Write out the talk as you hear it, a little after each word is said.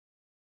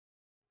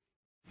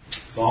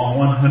Psalm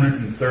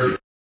 130.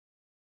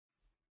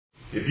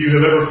 If you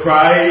have ever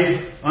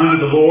cried unto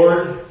the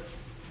Lord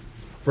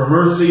for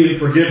mercy and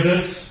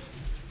forgiveness,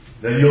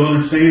 then you'll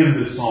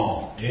understand this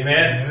psalm.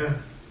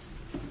 Amen.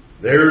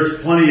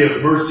 There's plenty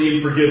of mercy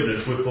and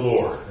forgiveness with the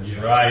Lord.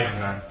 That's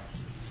right.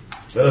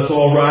 Let us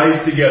all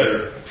rise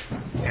together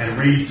and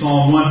read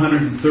Psalm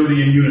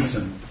 130 in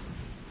unison.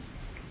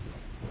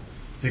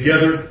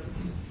 Together.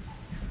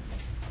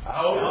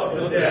 Out of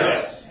the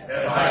depths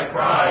have I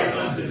cried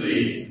unto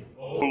thee,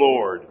 O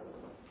Lord.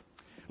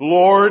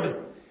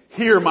 Lord,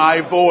 hear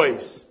my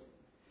voice.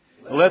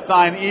 Let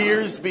thine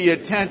ears be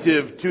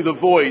attentive to the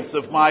voice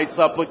of my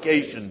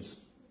supplications.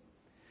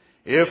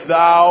 If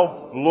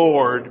thou,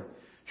 Lord,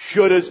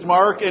 shouldest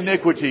mark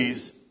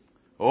iniquities,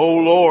 O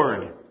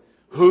Lord,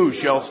 who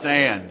shall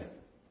stand?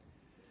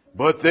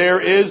 But there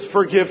is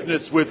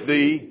forgiveness with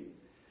thee,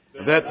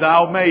 that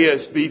thou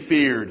mayest be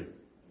feared.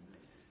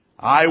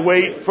 I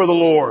wait for the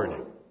Lord.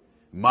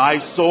 My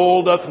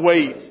soul doth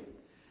wait,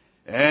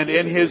 and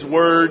in his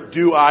word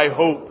do I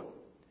hope.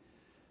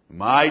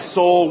 My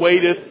soul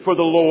waiteth for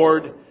the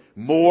Lord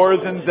more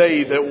than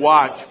they that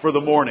watch for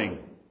the morning.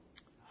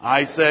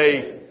 I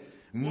say,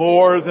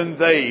 more than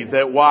they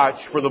that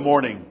watch for the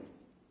morning.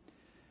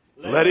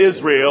 Let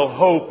Israel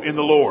hope in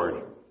the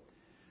Lord.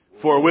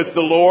 For with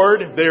the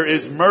Lord there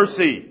is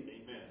mercy,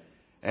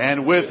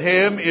 and with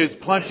him is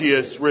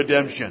plenteous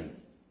redemption.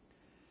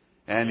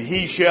 And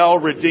he shall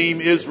redeem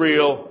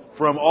Israel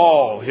from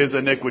all his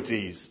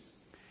iniquities.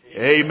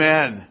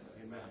 Amen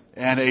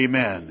and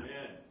amen.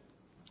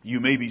 You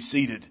may be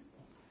seated.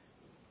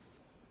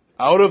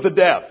 Out of the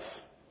depths,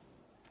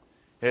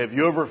 have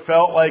you ever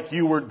felt like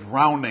you were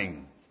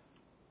drowning?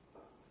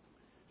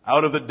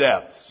 Out of the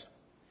depths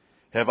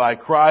have I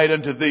cried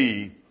unto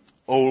thee,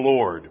 O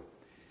Lord.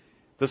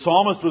 The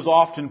psalmist was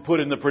often put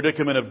in the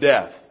predicament of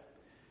death.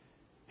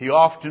 He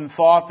often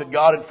thought that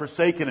God had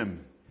forsaken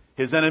him.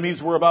 His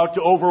enemies were about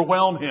to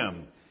overwhelm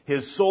him.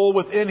 His soul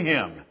within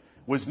him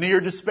was near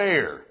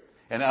despair.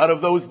 And out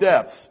of those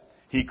depths,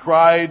 he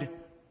cried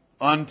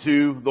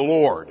unto the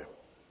Lord.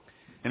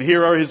 And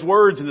here are his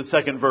words in the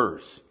second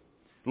verse.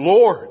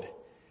 Lord,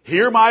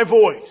 hear my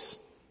voice.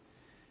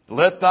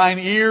 Let thine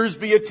ears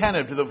be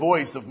attentive to the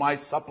voice of my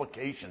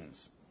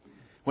supplications.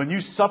 When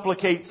you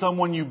supplicate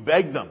someone, you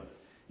beg them.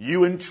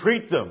 You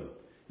entreat them.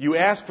 You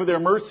ask for their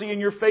mercy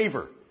and your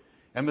favor.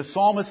 And the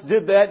psalmist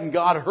did that, and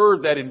God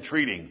heard that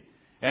entreating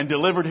and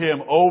delivered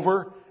him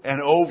over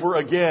and over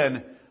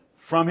again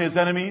from his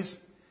enemies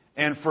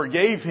and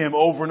forgave him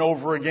over and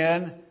over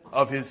again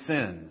of his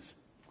sins.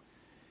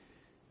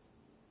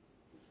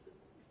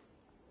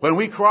 When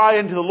we cry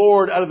unto the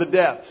Lord out of the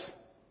depths,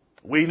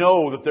 we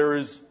know that there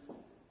is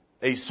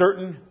a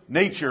certain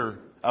nature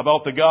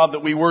about the God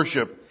that we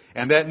worship,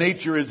 and that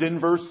nature is in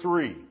verse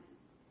 3.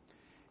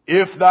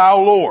 If thou,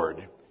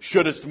 Lord,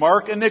 shouldest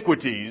mark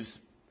iniquities,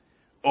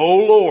 O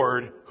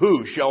Lord,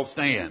 who shall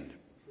stand?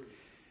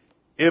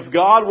 If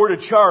God were to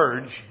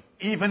charge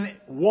even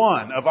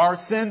one of our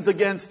sins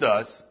against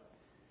us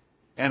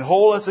and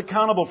hold us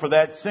accountable for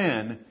that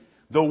sin,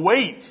 the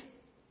weight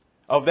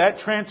of that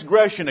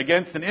transgression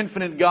against an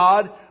infinite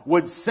God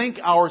would sink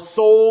our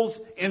souls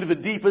into the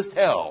deepest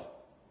hell.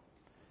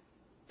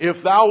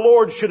 If thou,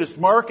 Lord, shouldest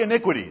mark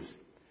iniquities,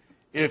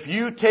 if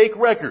you take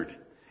record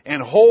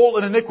and hold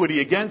an iniquity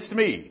against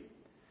me,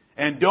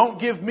 and don't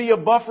give me a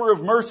buffer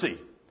of mercy,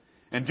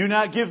 and do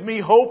not give me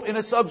hope in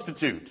a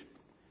substitute,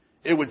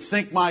 it would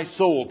sink my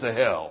soul to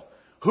hell.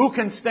 Who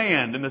can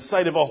stand in the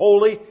sight of a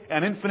holy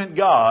and infinite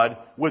God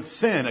with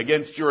sin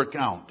against your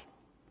account?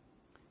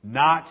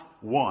 Not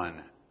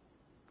one.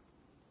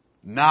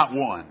 Not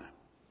one.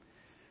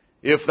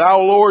 If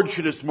thou, Lord,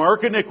 shouldest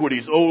mark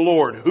iniquities, O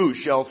Lord, who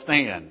shall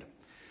stand?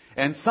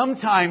 And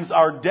sometimes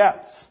our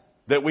depths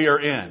that we are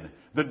in,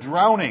 the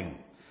drowning,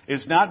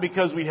 is not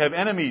because we have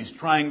enemies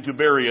trying to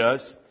bury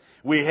us.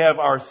 We have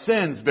our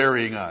sins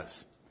burying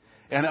us.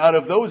 And out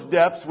of those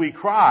depths we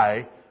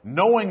cry,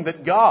 knowing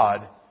that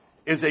God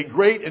is a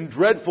great and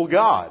dreadful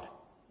God.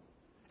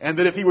 And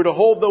that if he were to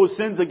hold those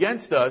sins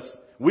against us,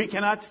 we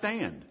cannot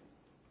stand.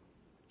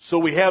 So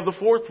we have the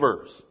fourth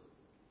verse.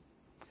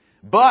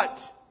 But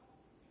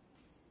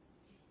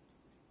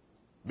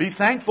be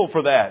thankful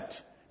for that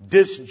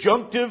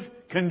disjunctive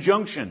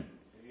conjunction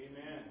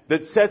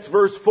that sets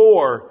verse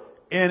 4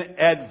 in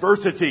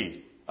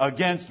adversity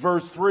against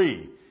verse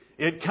 3.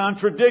 It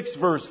contradicts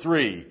verse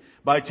 3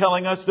 by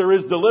telling us there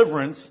is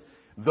deliverance,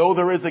 though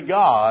there is a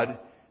God,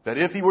 that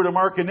if he were to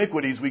mark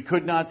iniquities, we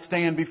could not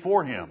stand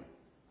before him.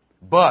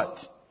 But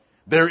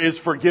there is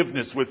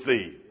forgiveness with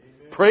thee.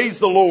 Amen. Praise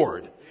the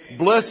Lord. Amen.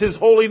 Bless his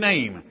holy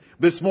name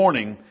this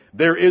morning.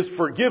 There is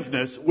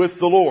forgiveness with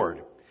the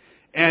Lord.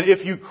 And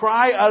if you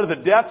cry out of the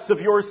depths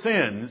of your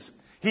sins,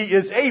 he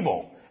is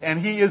able and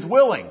he is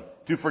willing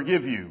to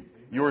forgive you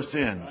your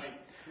sins.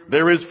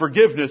 There is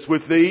forgiveness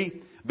with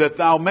thee, that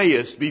thou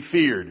mayest be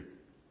feared.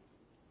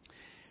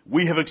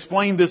 We have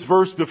explained this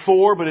verse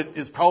before, but it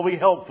is probably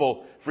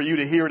helpful for you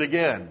to hear it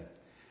again.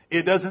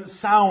 It doesn't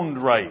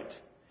sound right.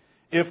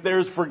 If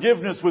there's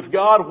forgiveness with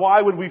God,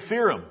 why would we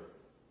fear him?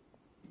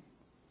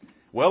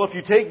 Well, if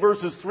you take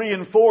verses 3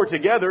 and 4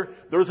 together,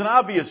 there's an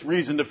obvious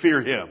reason to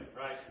fear Him.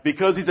 Right.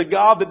 Because He's a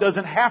God that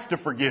doesn't have to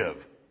forgive.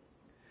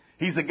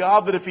 He's a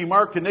God that if He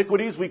marked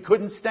iniquities, we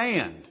couldn't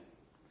stand.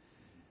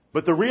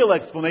 But the real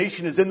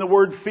explanation is in the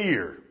word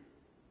fear.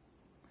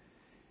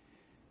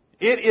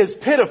 It is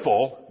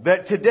pitiful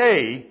that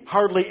today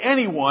hardly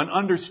anyone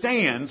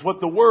understands what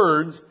the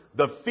words,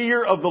 the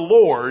fear of the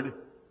Lord,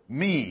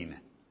 mean.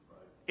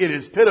 It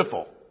is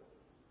pitiful.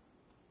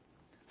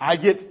 I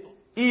get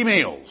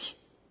emails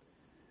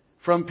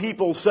from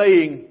people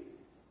saying,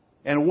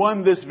 and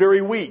one this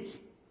very week,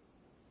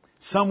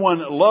 someone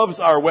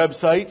loves our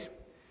website,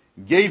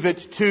 gave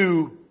it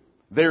to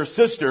their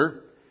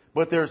sister,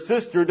 but their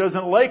sister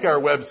doesn't like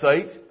our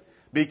website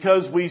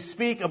because we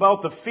speak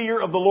about the fear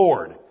of the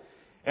Lord.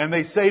 And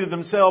they say to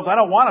themselves, I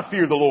don't want to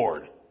fear the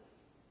Lord.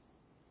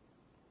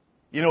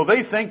 You know,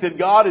 they think that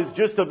God is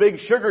just a big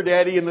sugar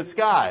daddy in the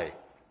sky.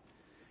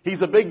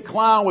 He's a big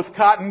clown with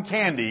cotton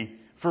candy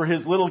for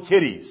his little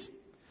kiddies.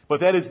 But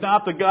that is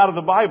not the God of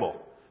the Bible.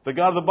 The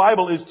God of the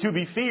Bible is to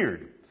be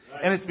feared.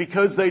 Right. And it's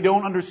because they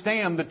don't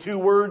understand the two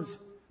words,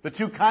 the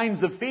two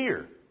kinds of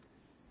fear.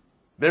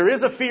 There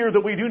is a fear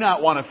that we do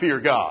not want to fear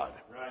God.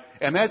 Right.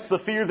 And that's the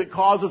fear that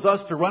causes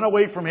us to run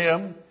away from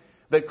Him,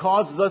 that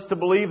causes us to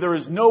believe there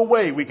is no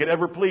way we could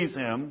ever please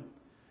Him.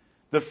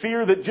 The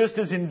fear that just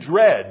is in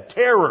dread,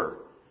 terror,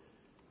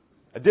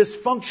 a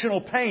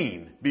dysfunctional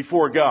pain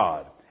before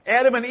God.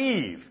 Adam and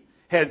Eve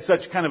had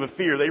such kind of a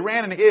fear. They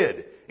ran and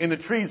hid in the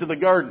trees of the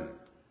garden.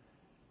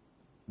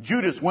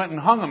 Judas went and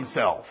hung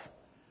himself.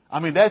 I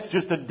mean, that's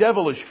just a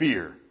devilish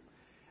fear.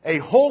 A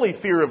holy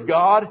fear of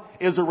God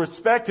is a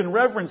respect and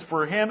reverence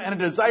for Him and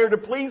a desire to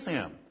please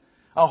Him.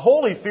 A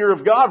holy fear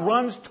of God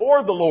runs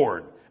toward the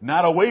Lord,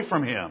 not away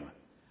from Him.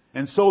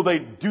 And so they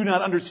do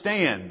not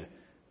understand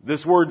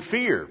this word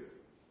fear.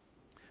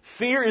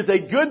 Fear is a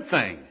good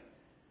thing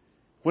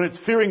when it's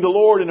fearing the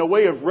Lord in a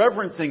way of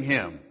reverencing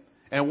Him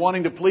and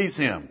wanting to please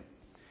Him.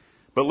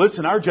 But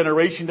listen, our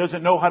generation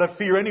doesn't know how to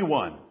fear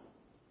anyone.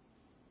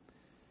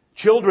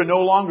 Children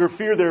no longer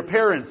fear their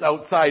parents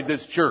outside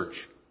this church.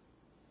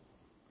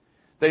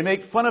 They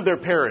make fun of their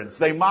parents.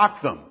 They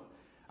mock them.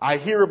 I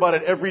hear about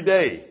it every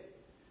day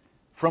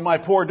from my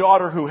poor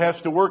daughter who has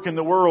to work in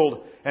the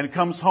world and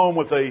comes home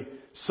with a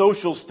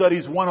Social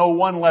Studies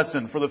 101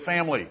 lesson for the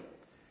family.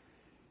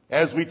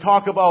 As we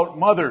talk about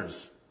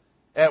mothers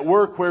at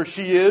work where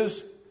she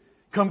is,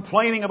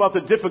 complaining about the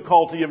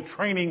difficulty of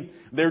training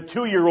their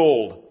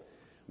 2-year-old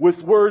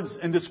with words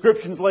and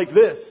descriptions like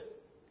this.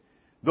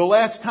 The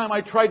last time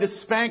I tried to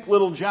spank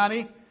little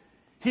Johnny,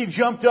 he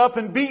jumped up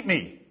and beat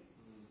me.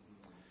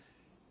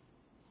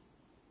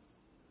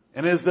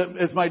 And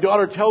as my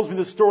daughter tells me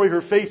the story,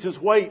 her face is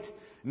white,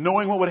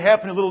 knowing what would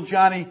happen to little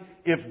Johnny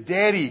if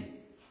Daddy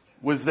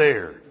was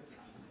there.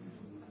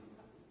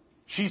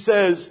 She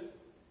says,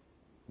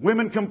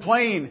 women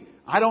complain,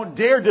 I don't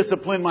dare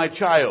discipline my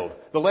child.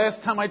 The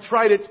last time I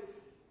tried it,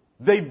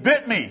 they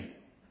bit me.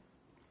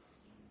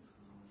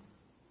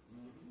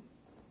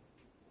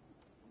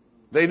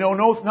 They know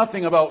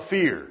nothing about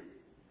fear.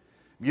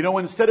 You know,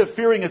 instead of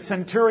fearing a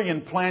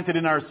centurion planted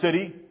in our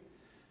city,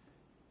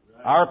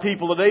 our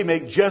people today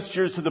make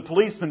gestures to the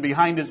policeman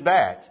behind his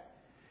back.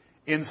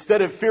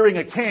 Instead of fearing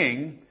a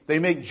king, they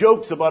make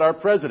jokes about our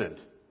president.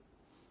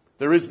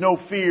 There is no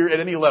fear at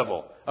any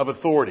level of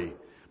authority.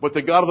 But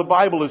the God of the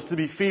Bible is to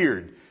be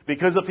feared.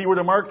 Because if He were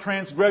to mark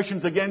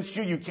transgressions against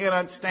you, you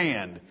cannot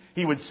stand.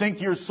 He would sink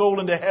your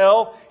soul into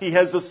hell. He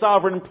has the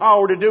sovereign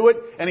power to do it,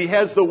 and He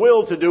has the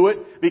will to do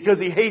it, because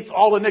He hates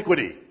all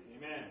iniquity.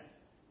 Amen.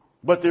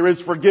 But there is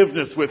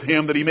forgiveness with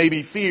Him that He may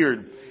be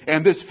feared.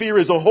 And this fear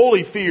is a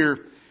holy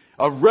fear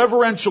of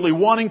reverentially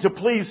wanting to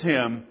please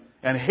Him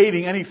and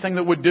hating anything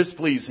that would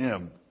displease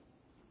Him.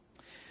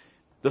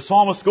 The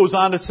psalmist goes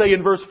on to say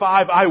in verse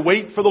 5, I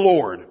wait for the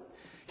Lord.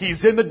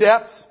 He's in the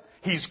depths.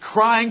 He's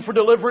crying for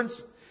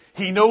deliverance.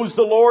 He knows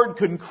the Lord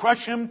couldn't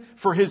crush him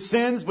for his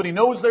sins, but he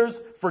knows there's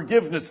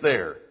forgiveness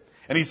there.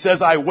 And he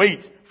says, I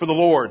wait for the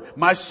Lord.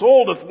 My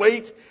soul doth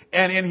wait,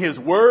 and in His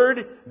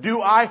word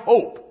do I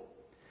hope.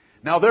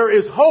 Now there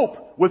is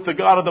hope with the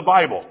God of the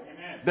Bible.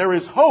 Amen. There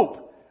is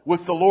hope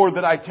with the Lord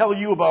that I tell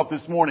you about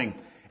this morning.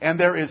 And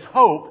there is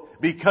hope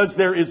because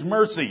there is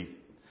mercy.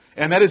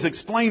 And that is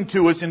explained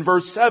to us in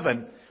verse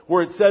 7,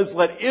 where it says,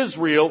 let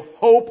Israel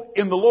hope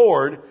in the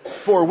Lord,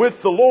 for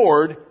with the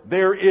Lord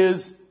there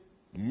is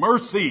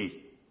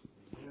mercy.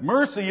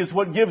 Mercy is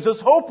what gives us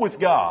hope with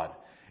God.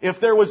 If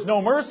there was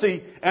no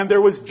mercy and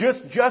there was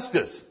just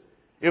justice,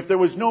 if there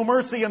was no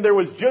mercy and there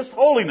was just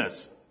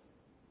holiness,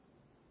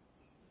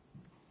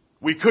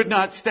 we could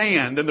not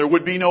stand and there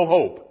would be no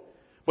hope.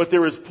 But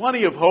there is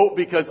plenty of hope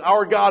because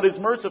our God is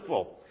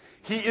merciful.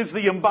 He is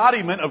the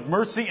embodiment of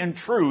mercy and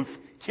truth,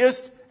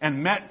 kissed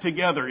and met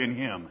together in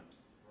Him.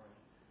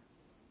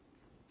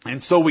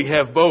 And so we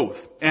have both.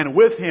 And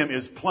with Him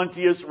is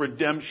plenteous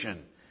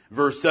redemption.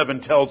 Verse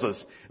 7 tells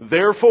us,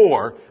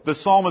 therefore, the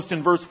psalmist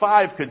in verse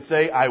 5 could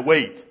say, I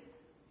wait.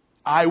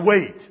 I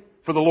wait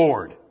for the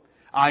Lord.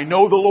 I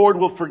know the Lord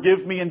will forgive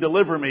me and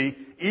deliver me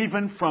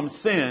even from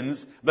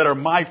sins that are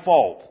my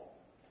fault.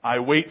 I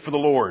wait for the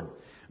Lord.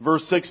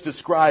 Verse 6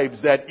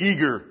 describes that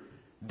eager,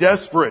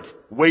 desperate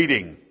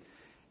waiting.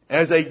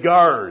 As a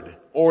guard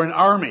or an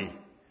army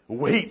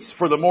waits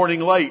for the morning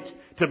light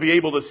to be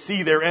able to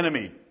see their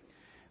enemy.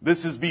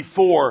 This is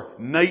before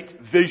night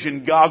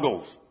vision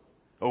goggles.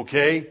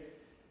 Okay?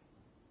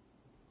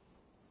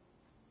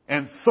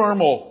 And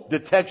thermal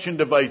detection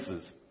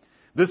devices.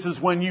 This is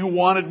when you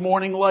wanted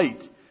morning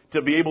light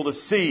to be able to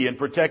see and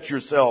protect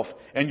yourself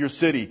and your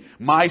city.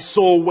 My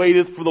soul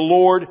waiteth for the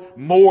Lord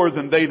more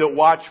than they that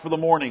watch for the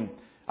morning.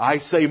 I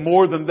say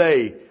more than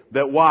they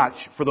that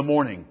watch for the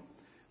morning.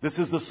 This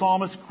is the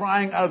psalmist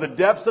crying out of the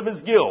depths of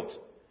his guilt,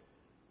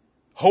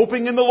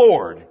 hoping in the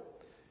Lord,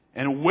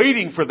 and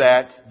waiting for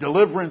that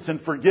deliverance and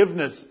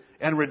forgiveness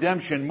and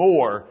redemption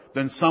more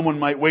than someone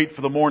might wait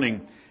for the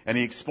morning. And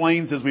he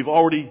explains, as we've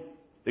already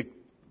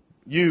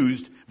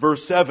used,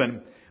 verse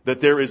 7,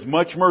 that there is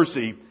much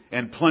mercy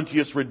and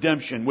plenteous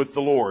redemption with the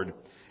Lord.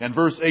 And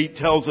verse 8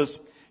 tells us,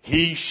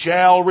 He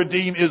shall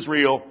redeem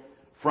Israel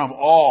from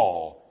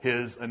all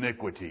his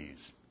iniquities.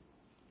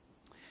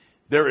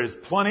 There is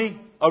plenty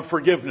of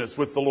forgiveness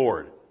with the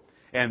Lord,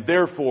 and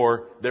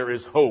therefore there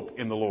is hope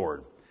in the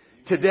Lord.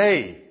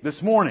 Today,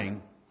 this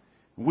morning,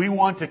 we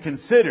want to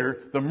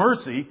consider the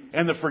mercy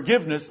and the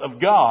forgiveness of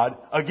God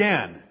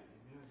again.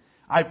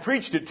 I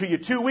preached it to you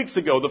 2 weeks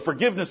ago, the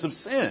forgiveness of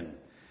sin.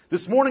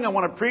 This morning I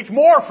want to preach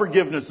more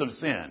forgiveness of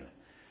sin.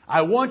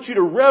 I want you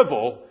to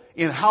revel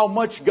in how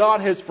much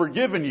God has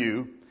forgiven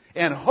you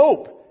and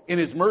hope in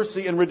His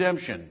mercy and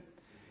redemption.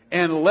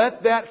 And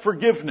let that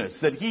forgiveness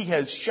that He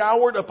has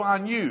showered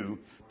upon you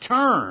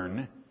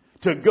turn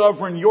to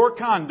govern your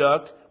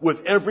conduct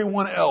with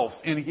everyone else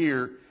in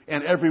here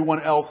and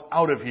everyone else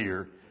out of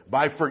here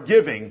by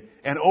forgiving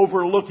and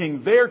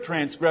overlooking their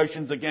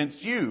transgressions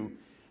against you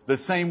the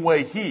same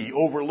way He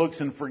overlooks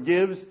and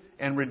forgives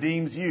and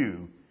redeems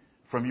you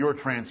from your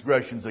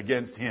transgressions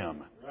against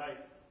Him. Right.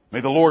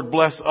 May the Lord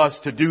bless us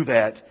to do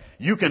that.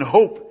 You can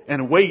hope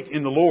and wait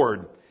in the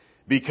Lord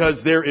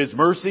because there is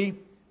mercy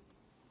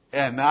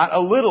and not a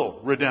little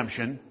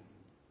redemption,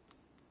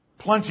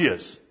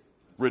 plenteous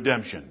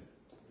redemption.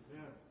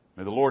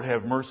 May the Lord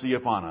have mercy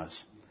upon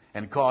us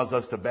and cause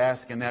us to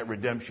bask in that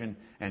redemption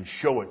and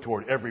show it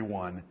toward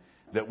everyone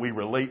that we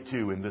relate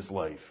to in this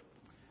life.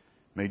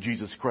 May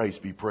Jesus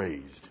Christ be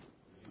praised.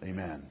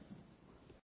 Amen.